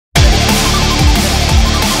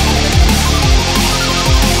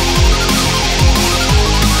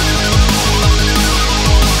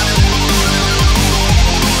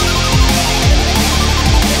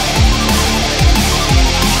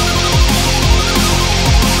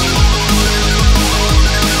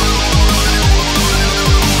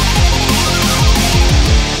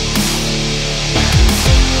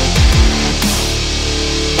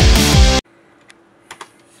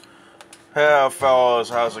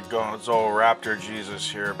fellas, how's it going? It's old Raptor Jesus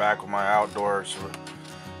here, back with my outdoor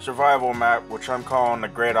survival map, which I'm calling the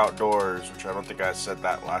Great Outdoors, which I don't think I said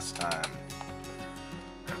that last time.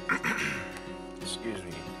 Excuse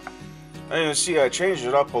me. And you can see I changed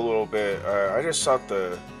it up a little bit. I just thought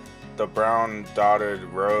the brown dotted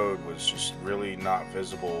road was just really not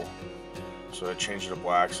visible, so I changed it to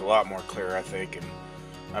black. It's a lot more clear, I think, and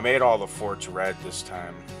I made all the forts red this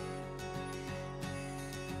time.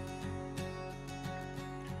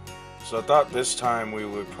 So I thought this time we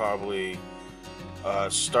would probably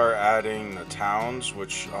start adding the towns,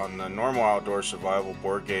 which on the normal outdoor survival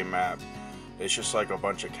board game map, it's just like a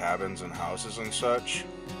bunch of cabins and houses and such.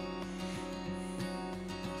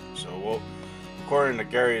 So according to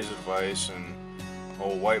Gary's advice and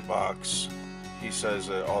old White Box, he says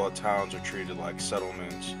that all the towns are treated like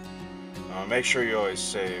settlements. Make sure you always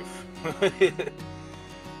save.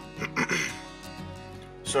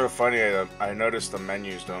 Sort of funny, I noticed the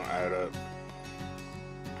menus don't add up.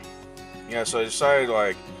 Yeah, so I decided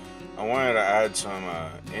I wanted to add some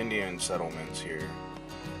Indian settlements here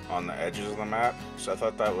on the edges of the map, so I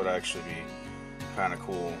thought that would actually be kind of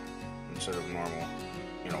cool instead of normal,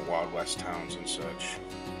 Wild West towns and such.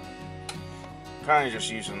 Kind of just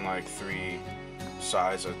using like 3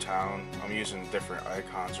 size of town. I'm using different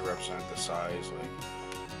icons to represent the size. Like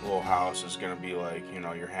little house is gonna be like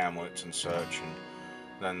your hamlets and such, and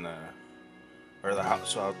then the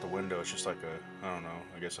house out the window is just like I don't know,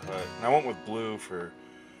 I guess a hut. And I went with blue for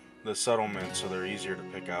the settlement so they're easier to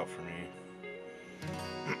pick out for me.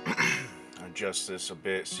 Adjust this a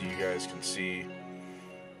bit so you guys can see.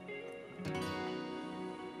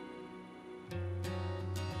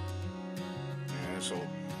 Yeah, so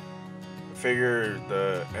I figure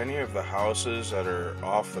any of the houses that are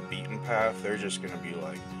off the beaten path, they're just gonna be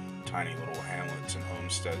like tiny little hamlets and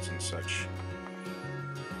homesteads and such.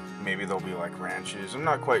 Maybe they'll be like ranches. I'm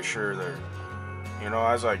not quite sure.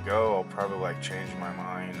 As I go, I'll probably change my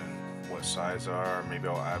mind and what size are. Maybe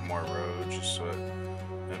I'll add more roads just so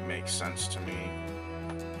it makes sense to me.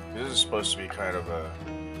 This is supposed to be kind of a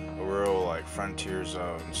real frontier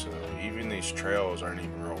zone, so even these trails aren't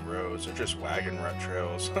even real roads. They're just wagon rut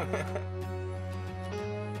trails.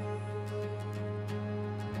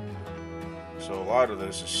 So a lot of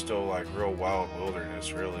this is still real wild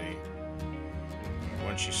wilderness, really.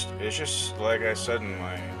 It's just like I said in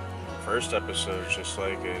my first episode, it's just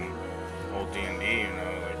like in old D&D,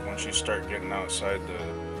 once you start getting outside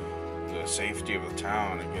the safety of the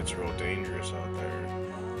town, it gets real dangerous out there.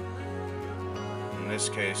 In this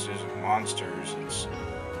case, there's monsters. It's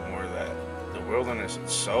more that the wilderness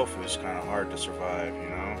itself is kind of hard to survive,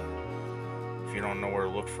 if you don't know where to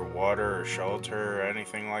look for water or shelter or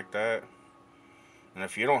anything like that. And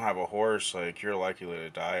if you don't have a horse, you're likely to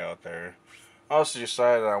die out there. I also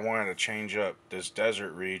decided I wanted to change up this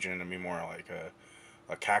desert region to be more like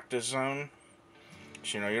a cactus zone.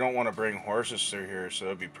 So, you don't want to bring horses through here, so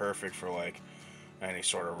it'd be perfect for any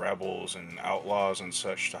sort of rebels and outlaws and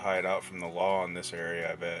such to hide out from the law in this area,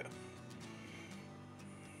 I bet.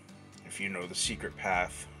 If you know the secret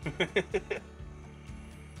path.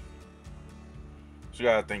 So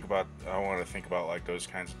I want to think about those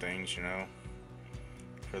kinds of things,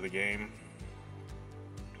 for the game.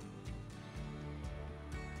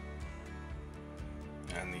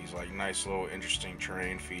 And these nice little interesting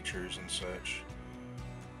terrain features and such.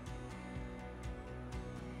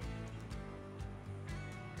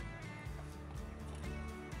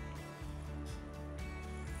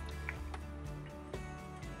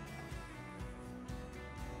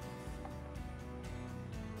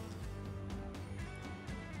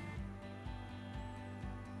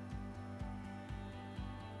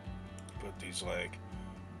 Put these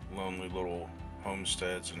lonely little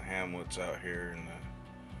homesteads and hamlets out here in the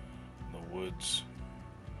woods.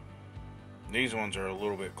 These ones are a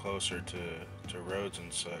little bit closer to roads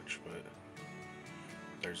and such, but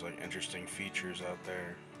there's interesting features out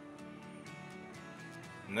there.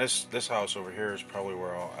 And this house over here is probably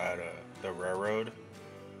where I'll add the railroad,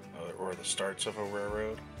 or the starts of a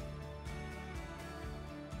railroad.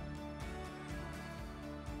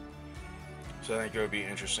 So I think it would be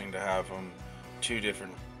interesting to have 2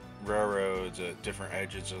 different railroads at different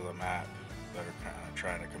edges of the map that are kind of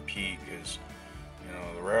trying to compete, because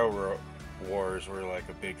the railroad wars were a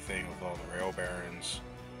big thing with all the rail barons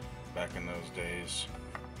back in those days.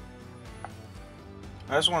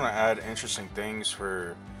 I just want to add interesting things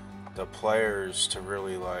for the players to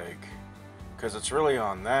really because it's really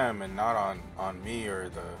on them and not on me or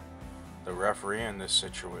the referee in this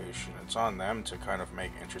situation. It's on them to kind of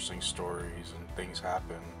make interesting stories and things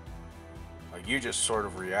happen. You just sort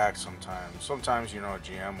of react sometimes. Sometimes, a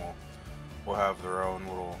GM will will have their own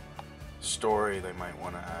little story they might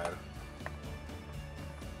want to add.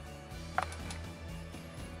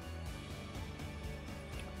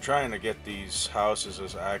 Trying to get these houses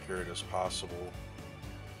as accurate as possible,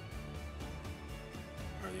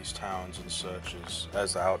 or these towns and such,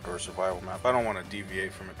 as the outdoor survival map. I don't want to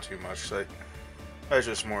deviate from it too much, so that's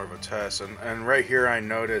just more of a test. And right here I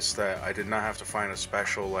noticed that I did not have to find a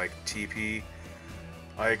special like TP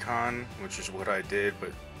icon, which is what I did,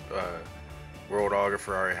 but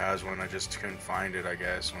Worldographer already has one. I just couldn't find it, I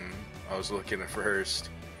guess, when I was looking at first.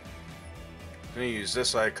 I'm going to use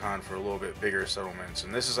this icon for a little bit bigger settlements,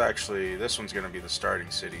 and this one's going to be the starting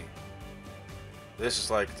city. This is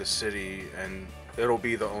like the city, and it'll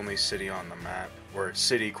be the only city on the map, or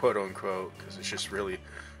city quote unquote, because it's just really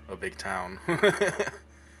a big town.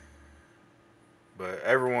 But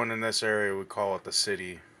everyone in this area would call it the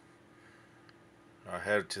city. I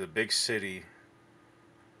head to the big city.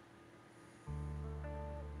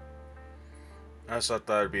 I just thought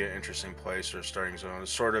that would be an interesting place for a starting zone.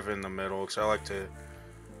 It's sort of in the middle, because I like to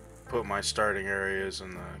put my starting areas in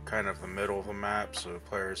the kind of the middle of the map, so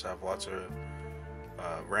players have lots of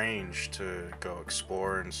range to go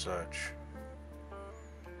explore and such.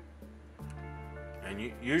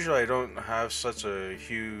 And usually I don't have such a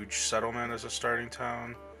huge settlement as a starting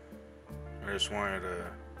town. I just wanted to...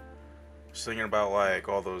 I was thinking about like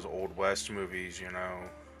all those Old West movies, you know,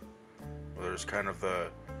 where there's kind of the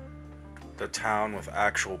town with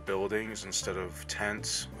actual buildings instead of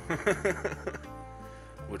tents,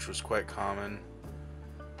 which was quite common.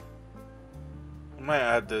 I might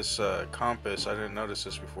add this compass. I didn't notice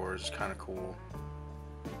this before. It's kind of cool.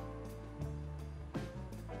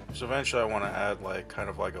 So eventually I want to add like kind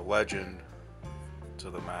of like a legend to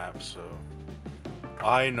the map, so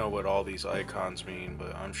I know what all these icons mean,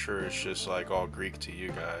 but I'm sure it's just like all Greek to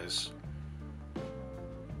you guys.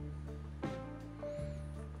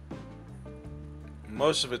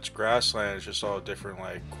 Most of it's grassland. It's just all different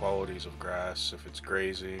like qualities of grass, if it's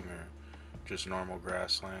grazing or just normal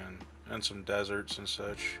grassland, and some deserts and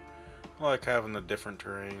such. I like having the different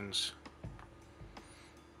terrains.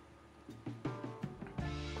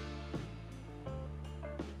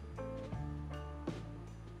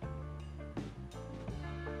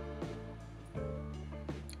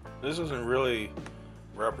 This doesn't really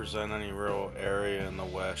represent any real area in the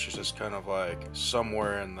West. It's just kind of like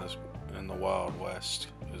somewhere in the Wild West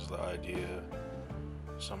is the idea.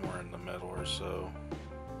 Somewhere in the middle or so.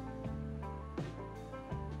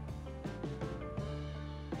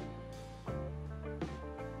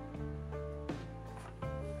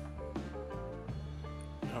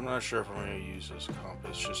 I'm not sure if I'm going to use this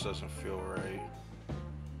compass. It just doesn't feel right.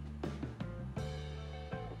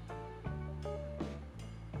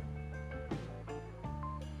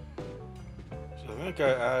 I think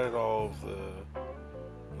I added all of the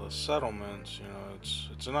settlements. You know,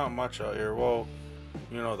 it's not much out here. Well,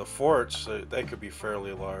 you know, the forts, they could be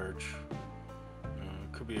fairly large. You know,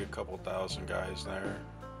 it could be a couple thousand guys there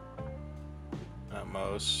at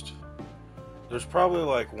most. There's probably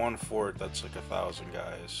like one fort that's like 1,000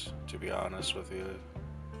 guys, to be honest with you,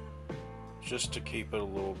 just to keep it a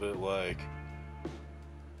little bit like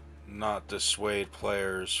not dissuade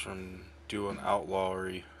players from doing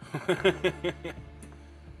outlawry.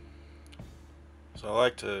 So I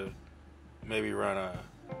like to maybe run a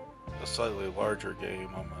slightly larger game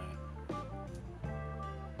on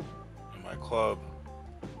my club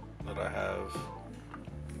that I have,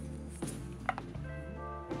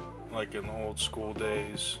 like in the old school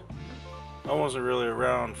days. I wasn't really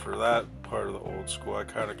around for that part of the old school. I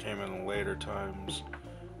kind of came in the later times,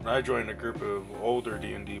 and I joined a group of older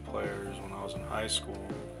D&D players when I was in high school,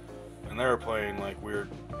 and they were playing like weird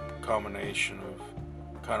combination of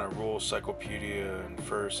kind of rule cyclopedia and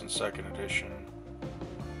first and second edition.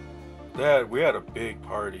 We had a big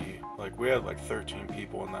party. Like we had like 13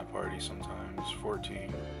 people in that party, sometimes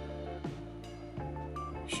 14.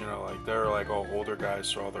 You know, like they were like all older guys,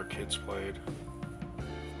 so all their kids played.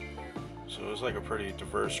 So it was like a pretty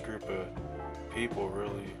diverse group of people,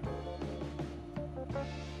 really.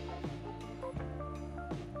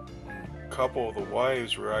 A couple of the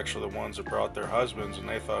wives were actually the ones that brought their husbands, and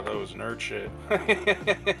they thought that was nerd shit.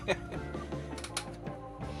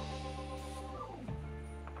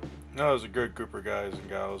 No, it was a good group of guys and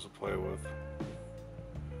gals to play with.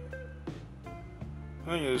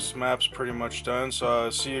 I think this map's pretty much done, so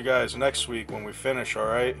I'll see you guys next week when we finish,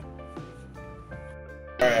 alright?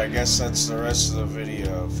 Alright, I guess that's the rest of the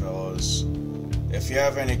video, fellas. If you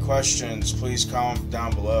have any questions, please comment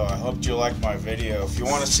down below. I hope you liked my video. If you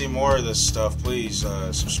want to see more of this stuff, please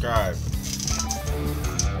subscribe.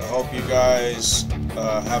 hope you guys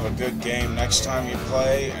have a good game next time you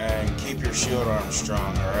play, and keep your shield arm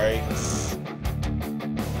strong, alright?